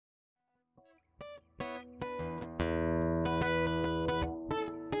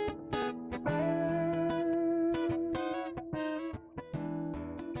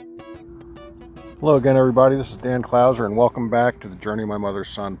Hello again, everybody. This is Dan Clouser, and welcome back to the Journey of My Mother's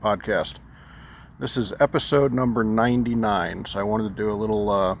Son podcast. This is episode number 99, so I wanted to do a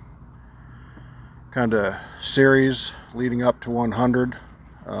little kind of series leading up to 100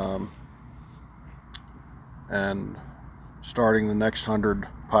 and starting the next 100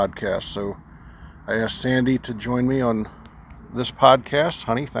 podcasts. So I asked Sandy to join me on this podcast.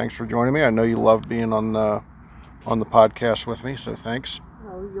 Honey, thanks for joining me. I know you love being on the podcast with me, so thanks.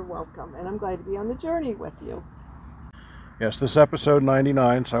 Oh, you're welcome, and I'm glad to be on the journey with you. Yes, this is episode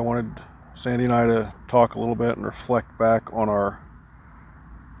 99, so I wanted Sandy and I to talk a little bit and reflect back on our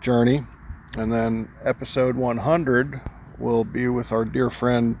journey. And then episode 100 will be with our dear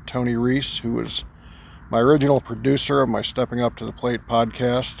friend Tony Reese, who was my original producer of my Stepping Up to the Plate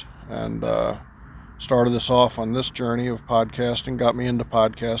podcast, and started this off on this journey of podcasting, got me into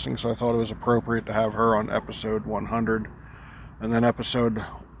podcasting, so I thought it was appropriate to have her on episode 100. And then episode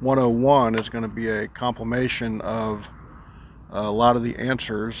 101 is going to be a compilation of a lot of the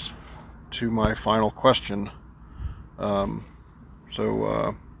answers to my final question. So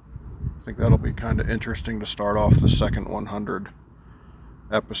I think that'll be kind of interesting to start off the second 100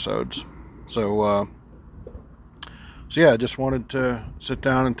 episodes. So yeah, I just wanted to sit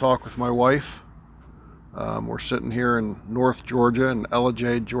down and talk with my wife. We're sitting here in North Georgia, in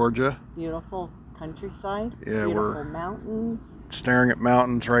Ellijay, Georgia. Beautiful countryside, yeah, beautiful we're mountains. Staring at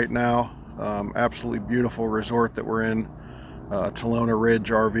mountains right now. Absolutely beautiful resort that we're in. Talona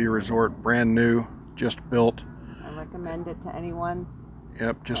Ridge RV Resort, brand new, just built. I recommend it to anyone.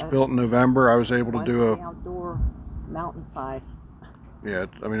 Yep, just built in November. I was able to do the outdoor mountainside. Yeah,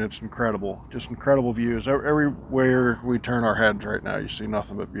 I mean, it's incredible. Just incredible views. Everywhere we turn our heads right now, you see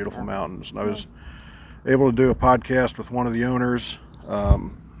nothing but beautiful mountains. And I was able to do a podcast with one of the owners,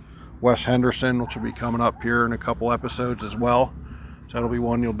 Wes Henderson, which will be coming up here in a couple episodes as well. So that'll be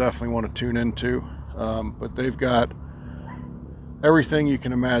one you'll definitely want to tune into. But they've got everything you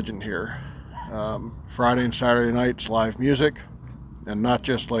can imagine here. Friday and Saturday nights, live music, and not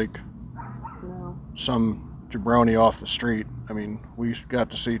just like some jabroni off the street. I mean, we got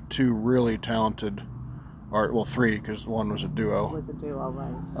to see two really talented three, because one was a duo. It was a duo,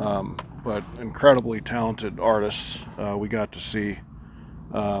 right. But incredibly talented artists we got to see.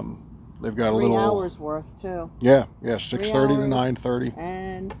 They've got 3 hours worth too. Yeah, 6:30 to 9:30.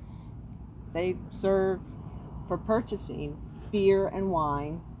 And they serve for purchasing beer and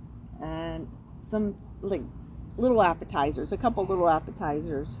wine and some like little appetizers, a couple little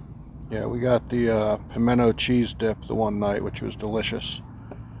appetizers. Yeah, we got the pimento cheese dip the one night, which was delicious.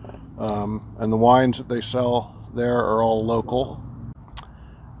 And the wines that they sell there are all local.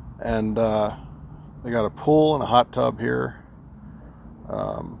 And they got a pool and a hot tub here,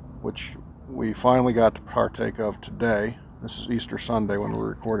 which we finally got to partake of today. This is Easter Sunday when we're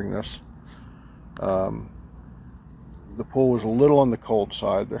recording this. The pool was a little on the cold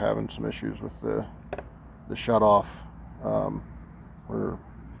side. They're having some issues with the shut-off, where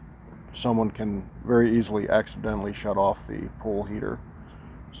someone can very easily accidentally shut off the pool heater,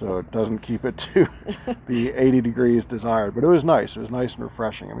 so it doesn't keep it to the 80 degrees desired. But it was nice. It was nice and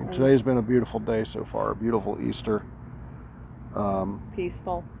refreshing. I mean, today's been a beautiful day so far, a beautiful Easter.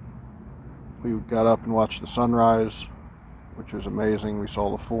 Peaceful. We got up and watched the sunrise, which was amazing. We saw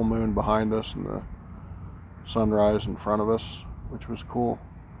the full moon behind us and the sunrise in front of us, which was cool.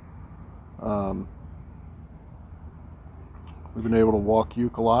 We've been able to walk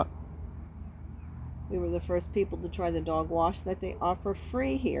Uke a lot. We were the first people to try the dog wash that they offer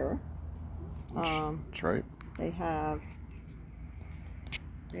free here. That's right. They have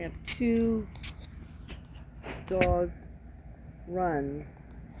 2 dog runs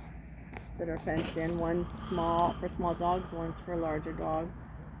that are fenced in. One's small for small dogs, one's for a larger dog.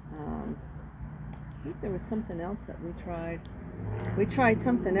 I think there was something else that we tried. We tried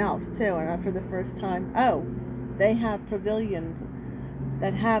something else too, and for the first time. Oh, they have pavilions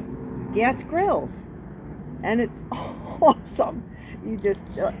that have gas grills, and it's awesome. You just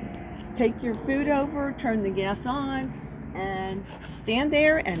take your food over, turn the gas on, and stand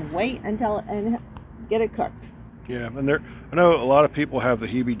there and wait until and get it cooked. Yeah, and I know a lot of people have the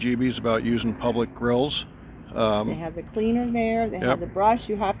heebie-jeebies about using public grills. They have the cleaner there. They have the brush.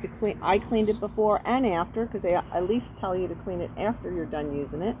 You have to clean. I cleaned it before and after, because they at least tell you to clean it after you're done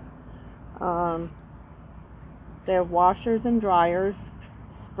using it. They have washers and dryers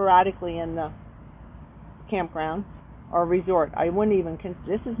sporadically in the campground or resort. I wouldn't even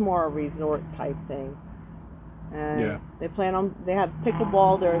this is more a resort type thing. And they have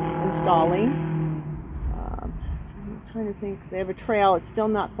pickleball they're installing. I'm trying to think. They have a trail. It's still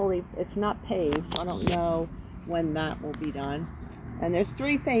not it's not paved, so I don't know when that will be done. And there's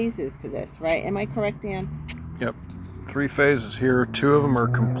 3 phases to this, right? Am I correct, Dan? Yep. 3 phases here. 2 of them are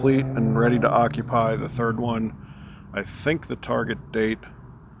complete and ready to occupy. The third one, I think the target date,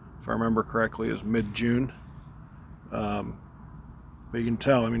 if I remember correctly, is mid-June. But you can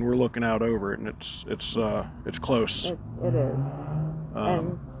tell, I mean, we're looking out over it, and it's close. It is.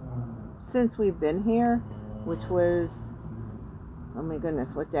 And since we've been here, which was, oh my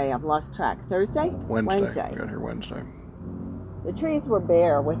goodness, what day? I've lost track. Thursday? Wednesday. We got here Wednesday. The trees were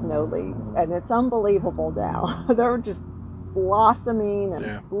bare with no leaves, and it's unbelievable now. They're just blossoming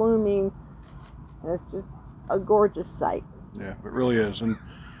and blooming, and it's just a gorgeous sight. Yeah, it really is. And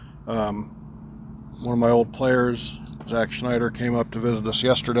one of my old players, Zach Schneider, came up to visit us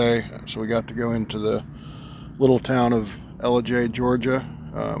yesterday, so we got to go into the little town of Ellijay, Georgia.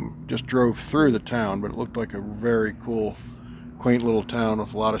 Just drove through the town, but it looked like a very cool, quaint little town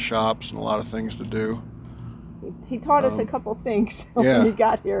with a lot of shops and a lot of things to do. He taught us a couple things when we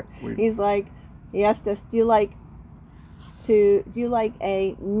got here. He asked us, do you like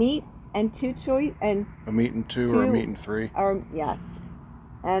a meat and 2 choice and a meat and 2 or a meat and 3? Or yes.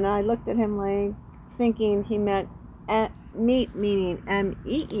 And I looked at him like thinking he meant meat, meaning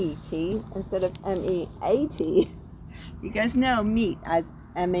M-E-E-T instead of M-E-A-T. You guys know meat as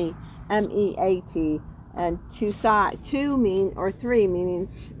M-E-A-T, and 2 mean, or 3 meaning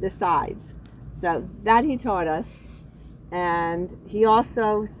the sides. So that he taught us. And he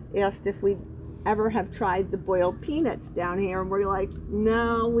also asked if we ever have tried the boiled peanuts down here, and we're like,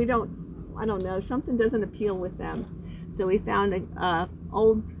 no, we don't. I don't know, something doesn't appeal with them. So we found an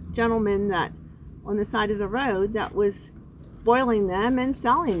old gentleman that on the side of the road that was boiling them and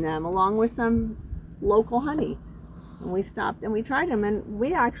selling them along with some local honey. And we stopped and we tried them, and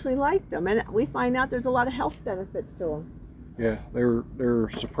we actually liked them, and we find out there's a lot of health benefits to them. Yeah, they're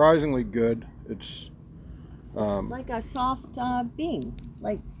surprisingly good. It's like a soft bean.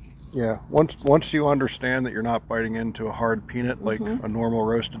 Yeah, once you understand that you're not biting into a hard peanut like a normal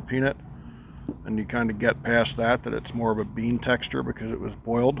roasted peanut, and you kind of get past that it's more of a bean texture because it was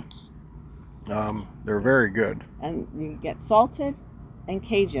boiled, they're very good. And you get salted and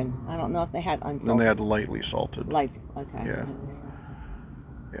Cajun. I don't know if they had unsalted. Then they had lightly salted. Light, okay.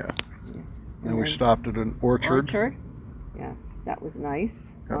 Yeah. And we stopped at an orchard. Yes, that was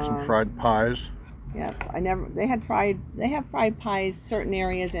nice. Got some fried pies. Yes, they have fried pies certain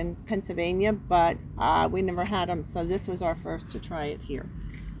areas in Pennsylvania, but we never had them, so this was our first to try it here.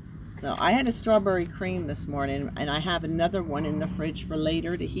 So I had a strawberry cream this morning, and I have another one in the fridge for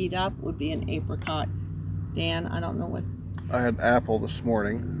later to heat up. Would be an apricot. Dan, I don't know what. I had apple this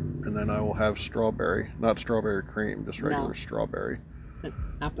morning, and then I will have strawberry, not strawberry cream, just regular strawberry.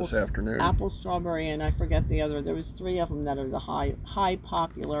 This afternoon. Apple, strawberry, and I forget the other. There was 3 of them that are the high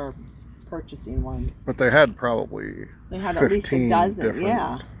popular purchasing ones. But they had probably 15 at least a dozen,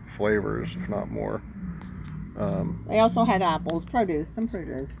 different flavors, if not more. They also had apples, some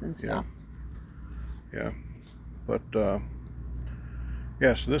produce and stuff. Yeah. But so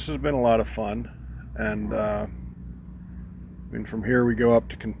this has been a lot of fun, and I mean, from here we go up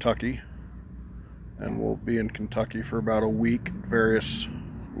to Kentucky, and we'll be in Kentucky for about a week at various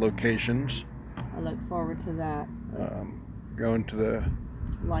locations. I look forward to that. Going to the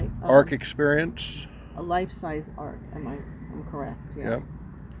Ark experience. A life-size Ark, I'm correct? Yeah. Yep.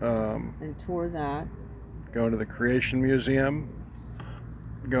 And tour that. Going to the Creation Museum.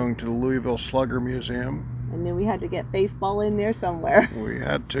 Going to the Louisville Slugger Museum. And then we had to get baseball in there somewhere. We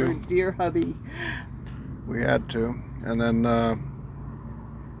had to. For dear hubby. We had to. And then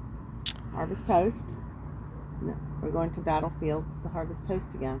Harvest Toast. No, we're going to Battlefield to Harvest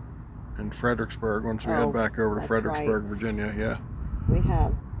Toast again. In Fredericksburg, once we head back over to Fredericksburg, Virginia, yeah. We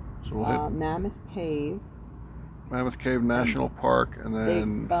have so we'll hit Mammoth Cave National Park, and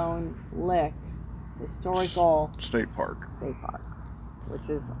then Big Bone Lick Historical State Park, which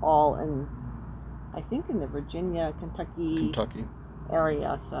is all in, I think, in the Virginia, Kentucky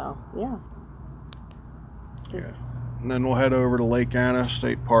area. So yeah. And then we'll head over to Lake Anna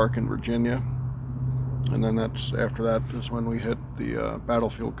State Park in Virginia, and then after that is when we hit the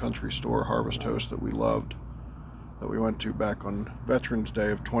Battlefield Country Store Harvest Toast that we loved, that we went to back on Veterans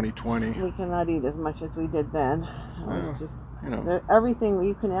Day of 2020. We cannot eat as much as we did then. It's just, everything,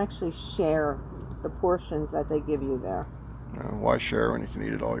 you can actually share the portions that they give you there. Why share when you can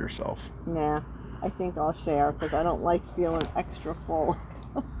eat it all yourself? Nah, I think I'll share because I don't like feeling extra full.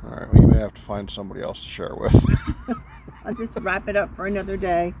 All right, well, you may have to find somebody else to share with. I'll just wrap it up for another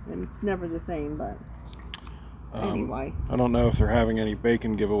day, and it's never the same, but anyway. I don't know if they're having any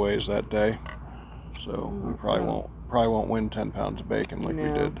bacon giveaways that day, so we probably won't win 10 pounds of bacon like we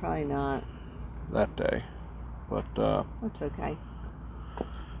did. Probably not. That day, but that's okay.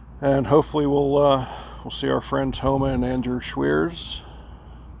 And hopefully we'll see our friends Homa and Andrew Schweers.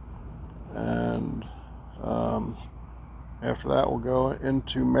 And after that we'll go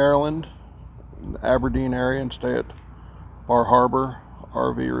into Maryland, in the Aberdeen area, and stay at Bar Harbor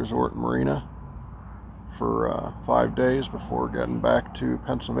RV Resort and Marina for 5 days before getting back to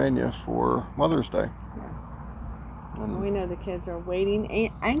Pennsylvania for Mother's Day. Yes. And we know the kids are waiting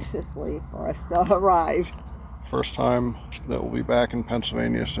anxiously for us to arrive. first time that we'll be back in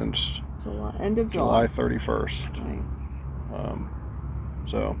Pennsylvania since End of July 31st. Right.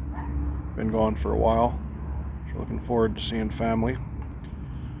 So, been gone for a while. So looking forward to seeing family.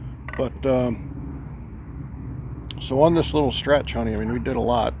 But, so on this little stretch, honey, I mean, we did a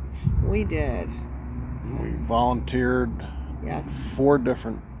lot. We did. We volunteered. Yes. 4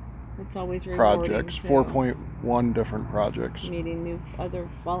 different It's always projects, too. 4.1 different projects. Meeting other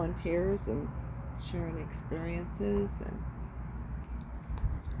volunteers and sharing experiences. And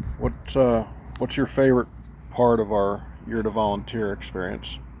what's your favorite part of our year to volunteer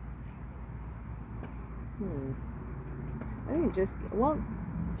experience? I think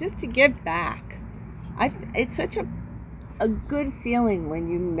just to give back. It's such a good feeling when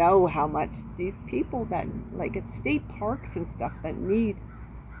you know how much these people that, like at state parks and stuff, that need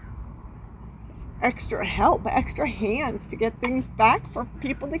extra help, extra hands to get things back for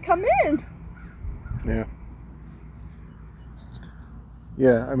people to come in.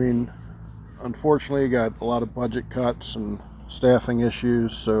 Yeah, I mean, unfortunately, you got a lot of budget cuts and staffing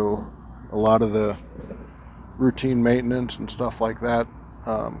issues, so a lot of the routine maintenance and stuff like that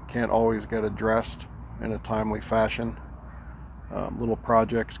can't always get addressed in a timely fashion. Little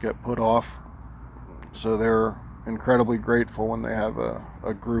projects get put off, so they're incredibly grateful when they have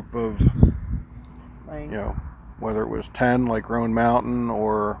a group of, Right. you know, whether it was 10 like Roan Mountain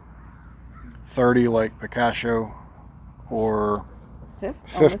or 30 like Picasso or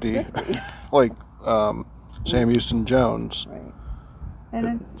 50 like Sam Houston Jones. Right.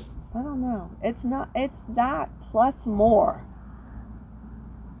 And I don't know. It's that plus more.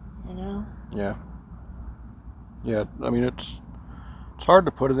 You know? Yeah. Yeah, I mean, it's hard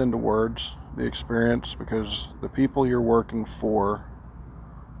to put it into words, the experience, because the people you're working for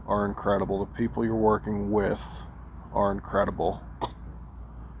are incredible. The people you're working with are incredible.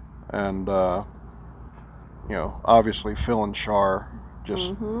 And, you know, obviously Phil and Shar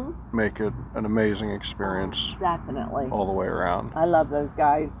just make it an amazing experience. Definitely. All the way around. I love those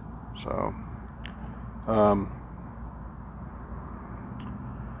guys. So,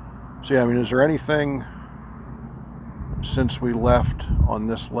 yeah, I mean, is there anything since we left on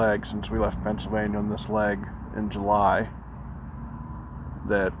this leg, since we left Pennsylvania on this leg in July,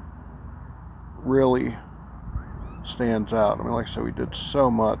 that really stands out? I mean, like I said, we did so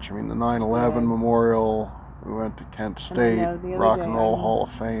much. I mean, the 9/11 memorial, we went to Kent State, Rock and Roll Hall of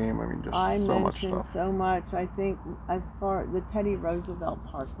Fame. I mean, just so much stuff. So much. I think as far the Teddy Roosevelt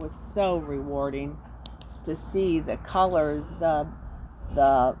Park was so rewarding to see the colors, the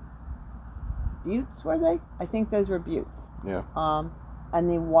buttes, were they? I think those were buttes. Yeah. And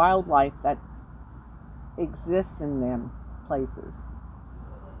the wildlife that exists in them places.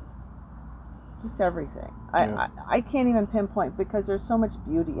 Just everything. Yeah. I can't even pinpoint because there's so much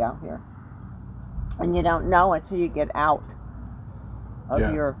beauty out here. And you don't know until you get out of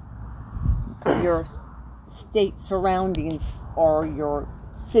your state surroundings or your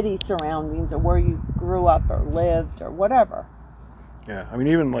city surroundings or where you grew up or lived or whatever. Yeah, I mean,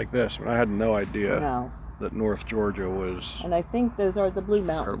 even like this, I mean, I had no idea that North Georgia was. And I think those are the Blue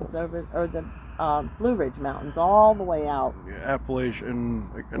Mountains or the Blue Ridge Mountains, all the way out. Yeah,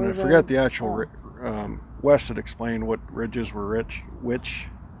 Appalachian, and I forget the actual. Wes had explained what ridges were which.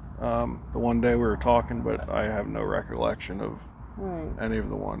 The one day we were talking, but I have no recollection of any of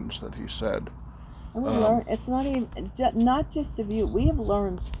the ones that he said. And we learned, it's not just a view. We have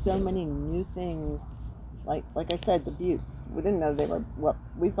learned so many new things. Like I said, the buttes. We didn't know they were what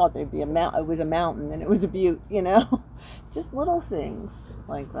we thought they'd be a mountain. It was a mountain, and it was a butte. You know, just little things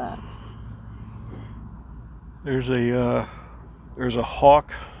like that. There's a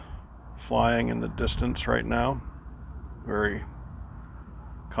hawk flying in the distance right now, very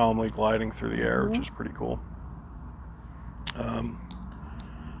calmly gliding through the air, which is pretty cool.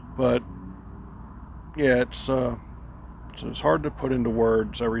 But yeah, it's hard to put into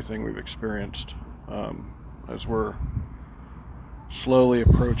words everything we've experienced as we're slowly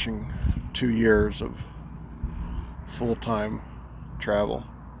approaching 2 years of full-time travel.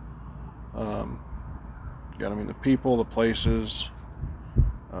 I mean, the people, the places,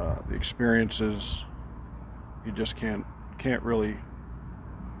 the experiences, you just can't really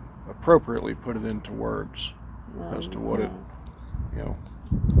appropriately put it into words as to what it, you know,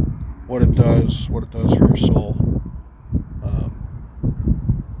 what it does for your soul.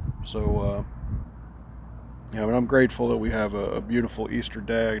 Yeah, but I'm grateful that we have a beautiful Easter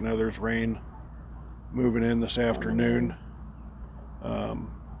day. I know there's rain moving in this afternoon,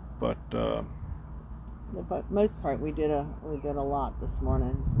 but most part we did a lot this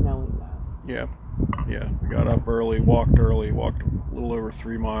morning, knowing that. Yeah, we got up early, walked a little over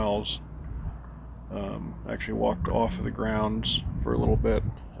 3 miles. Actually walked off of the grounds for a little bit,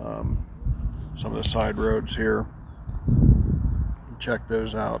 some of the side roads here, checked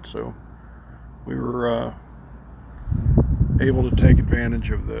those out. So we were able to take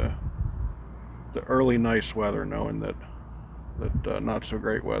advantage of the early nice weather, knowing that not so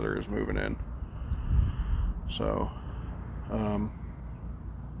great weather is moving in. So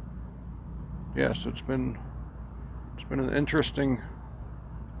yes, it's been an interesting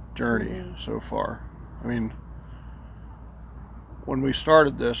journey so far. I mean, when we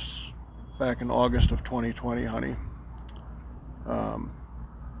started this back in August of 2020, honey, I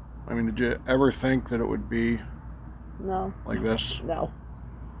mean, did you ever think that it would be like this? No,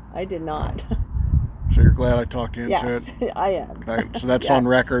 I did not. So you're glad I talked you into it? Yes, I am. Okay, so that's on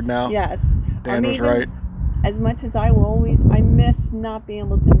record now? Yes. Dan was right? As much as I miss not being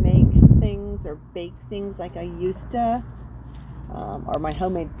able to make things or bake things like I used to, or my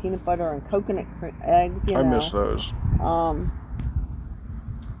homemade peanut butter and coconut eggs, I miss those.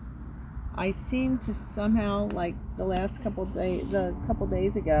 I seem to somehow, like a couple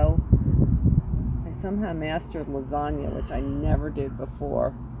days ago, I somehow mastered lasagna, which I never did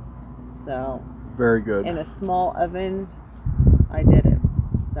before. So very good. In a small oven, I did it.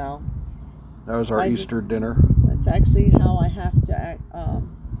 So that was our Easter dinner. That's actually how I have to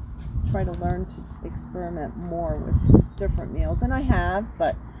try to learn to experiment more with different meals, and I have,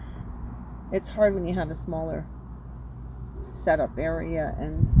 but it's hard when you have a smaller setup area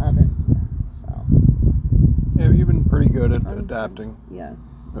and oven. So yeah, you've been pretty good at adapting. Yes,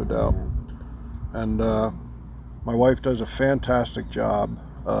 no doubt. And my wife does a fantastic job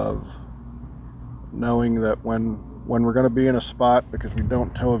of knowing that when we're going to be in a spot, because we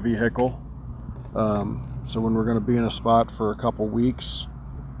don't tow a vehicle, so when we're going to be in a spot for a couple weeks,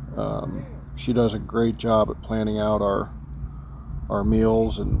 she does a great job at planning out our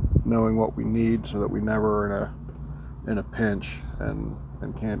meals and knowing what we need, so that we never are in a pinch and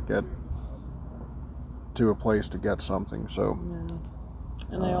can't get to a place to get something. So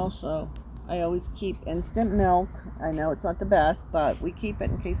and I always keep instant milk. I know it's not the best, but we keep it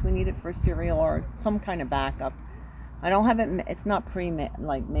in case we need it for cereal or some kind of backup. I don't have it. It's not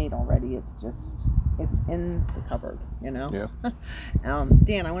made already. It's in the cupboard, Yeah.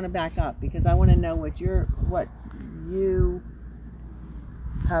 Dan, I want to back up because I want to know what you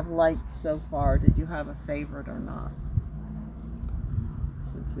have liked so far. Did you have a favorite or not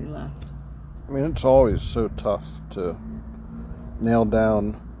since we left? I mean, it's always so tough to nail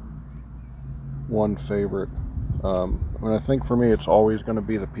down one favorite. I mean, I think for me, it's always going to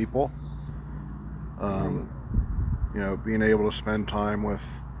be the people. Being able to spend time with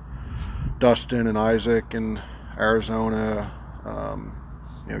Dustin and Isaac in Arizona,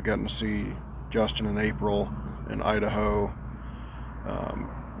 getting to see Justin and April in Idaho,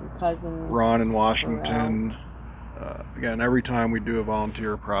 cousins, Ron in Washington. Again, every time we do a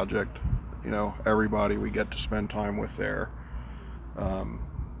volunteer project, everybody we get to spend time with there.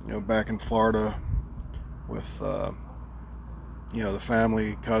 Back in Florida with the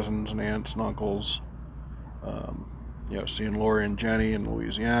family, cousins and aunts and uncles, seeing Lori and Jenny in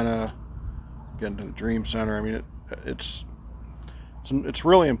Louisiana, getting to the Dream Center. I mean, it's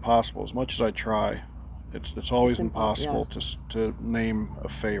really impossible. As much as I try, it's always impossible to name a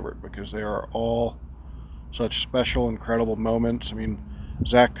favorite, because they are all such special, incredible moments. I mean,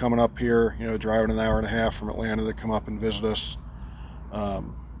 Zach coming up here, driving an hour and a half from Atlanta to come up and visit us. I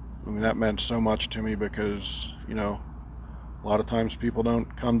mean, that meant so much to me, because a lot of times people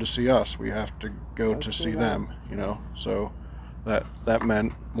don't come to see us. We have to go to see them, so that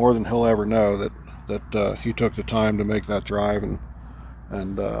meant more than he'll ever know, that he took the time to make that drive and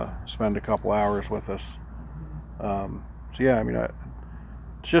spend a couple hours with us. So yeah, I mean,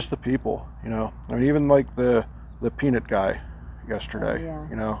 it's just the people, I mean, even like the peanut guy yesterday,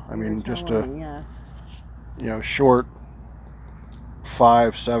 I mean, just a short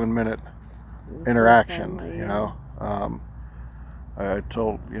 5-7 minute interaction, I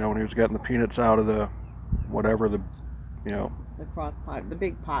told, when he was getting the peanuts out of the the crock pot, the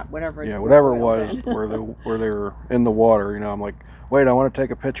big pot, whatever. Whatever it was, where they were in the water. I'm like, wait, I want to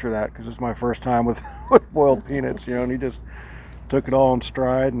take a picture of that, because it's my first time with boiled peanuts. And he just took it all in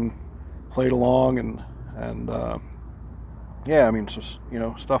stride and played along, and yeah, I mean, so, you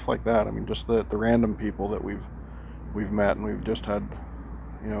know, stuff like that. I mean, just the random people that we've met, and we've just had,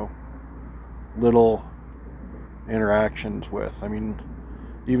 you know, little interactions with. I mean,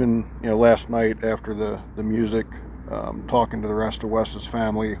 even, you know, last night after the music, talking to the rest of Wes's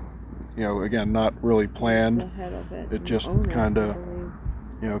family, you know, again, not really planned. The head of it. It just kind of,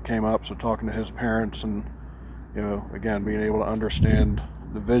 you know, came up. So talking to his parents, and, you know, again, being able to understand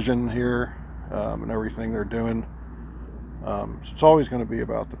the vision here, and everything they're doing. So it's always going to be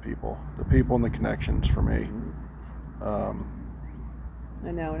about the people and the connections for me.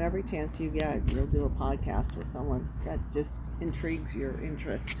 I know, and every chance you get, you'll do a podcast with someone that just intrigues your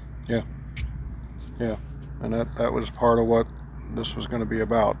interest. Yeah, and that was part of what this was going to be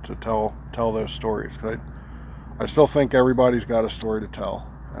about, to tell those stories. 'Cause I still think everybody's got a story to tell,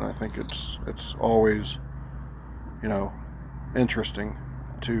 and I think it's always, you know, interesting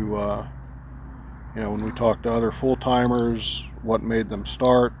to, you know, when we talk to other full-timers, what made them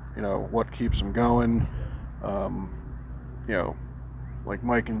start, you know, what keeps them going, you know, like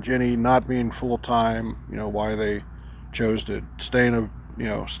Mike and Ginny not being full-time, you know, why they chose to stay in a, you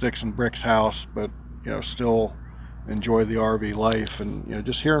know, sticks and bricks house, but, you know, still enjoy the RV life. And, you know,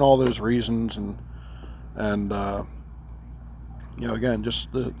 just hearing all those reasons, and you know, again,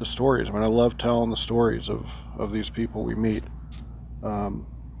 just the stories. I mean, I love telling the stories of these people we meet, and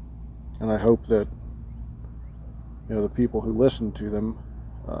I hope that, you know, the people who listen to them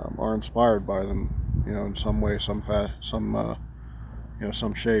are inspired by them, you know, in some way, you know,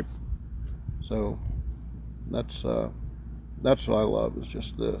 some shape. So that's what I love, is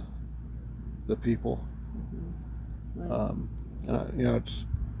just the people. And you know, it's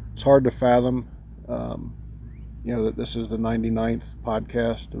hard to fathom, you know, that this is the 99th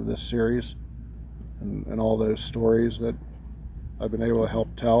podcast of this series, and all those stories that I've been able to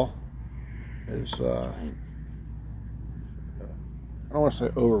help tell is, I don't want to say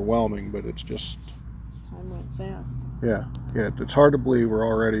overwhelming, but it's just, Time went fast. yeah, it's hard to believe we're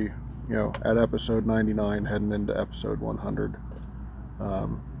already, you know, at episode 99, heading into episode 100.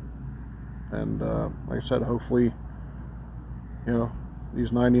 And like I said, hopefully, you know,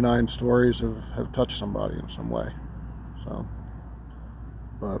 these 99 stories have touched somebody in some way. So,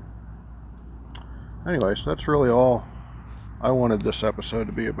 but anyways, that's really all I wanted this episode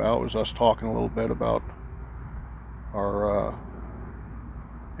to be about, was us talking a little bit about our,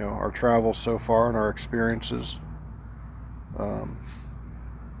 you know, our travels so far and our experiences.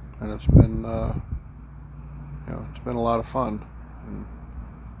 And it's been, you know, it's been a lot of fun. And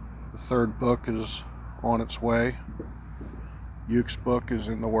the third book is on its way. Yuke's book is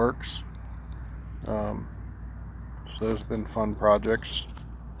in the works. So those have been fun projects.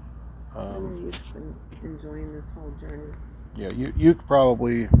 I know you've been enjoying this whole journey. Yeah, Yuke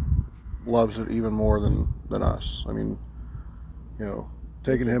probably loves it even more than us. I mean, you know,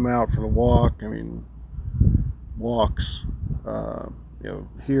 taking him out for the walk, I mean, walks, you know,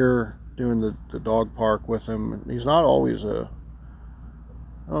 here, doing the dog park with him. And he's not always I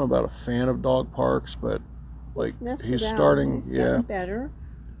don't know about a fan of dog parks, but like he's starting, getting better.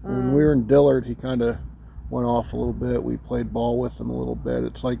 When we were in Dillard, he kind of went off a little bit. We played ball with him a little bit.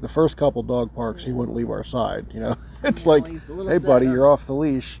 It's like the first couple dog parks, he wouldn't leave our side, you know. It's like, hey buddy, you're off the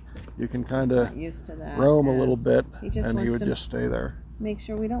leash. You can kind of roam a little bit, and he would just stay there. Make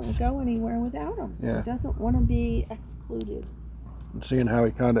sure we don't go anywhere without him. Yeah. He doesn't want to be excluded. And seeing how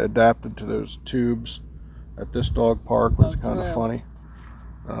he kind of adapted to those tubes at this dog park was kind of funny.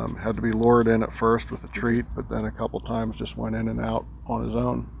 Had to be lured in at first with a treat, but then a couple times just went in and out on his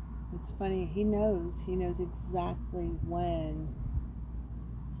own. It's funny, he knows exactly when.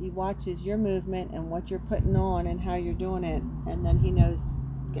 He watches your movement and what you're putting on and how you're doing it, and then he knows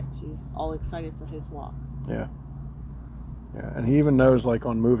he's all excited for his walk. Yeah, and he even knows, like,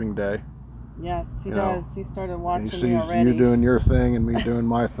 on moving day. Yes, he does. He started watching me already. He sees you doing your thing and me doing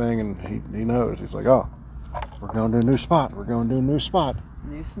my thing, and he knows. He's like, oh, we're going to a new spot. We're going to a new spot.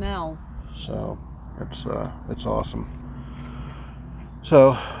 New smells. So it's awesome.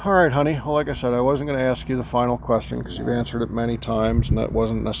 So, all right, honey. Well, like I said, I wasn't going to ask you the final question because you've answered it many times, and that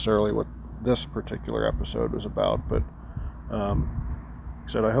wasn't necessarily what this particular episode was about. But like I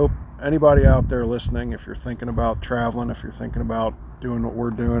said, I hope anybody out there listening, if you're thinking about traveling, if you're thinking about doing what we're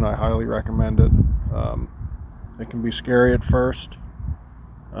doing, I highly recommend it. It can be scary at first.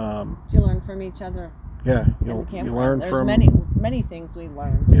 You learn from each other. Yeah, you learn from many things we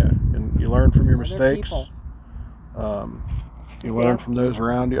learn. Yeah, and you learn from your mistakes. You learn from those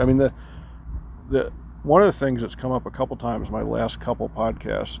around you. I mean, the one of the things that's come up a couple times in my last couple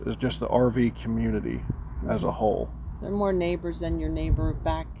podcasts is just the RV community as a whole. They're more neighbors than your neighbor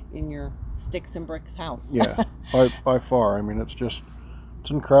back in your sticks and bricks house. Yeah, by far. I mean, it's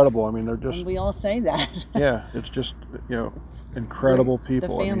incredible. I mean, they're just. And we all say that. Yeah, it's just, incredible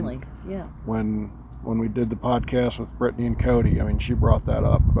people. The family, I mean, yeah. When we did the podcast with Brittany and Cody, I mean, she brought that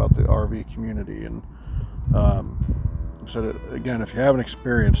up about the RV community, and said, again, if you haven't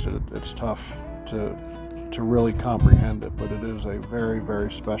experienced it, it's tough to really comprehend it, but it is a very, very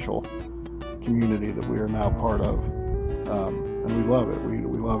special community that we are now part of, and we love it. We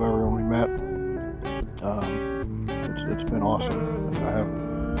love everyone we met. It's been awesome.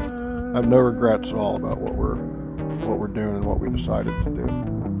 I have no regrets at all about what we're doing and what we decided to do.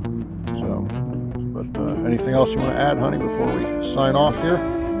 So, but anything else you want to add, honey, before we sign off here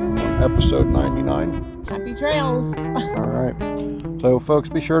on episode 99? Happy trails. All right. So, folks,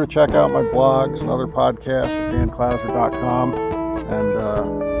 be sure to check out my blogs and other podcasts at Clouser.com,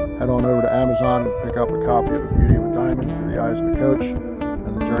 and head on over to Amazon and pick up a copy of The Beauty of a Diamond Through the Eyes of a Coach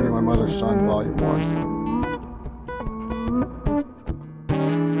and The Journey of My Mother's Son, Volume 1.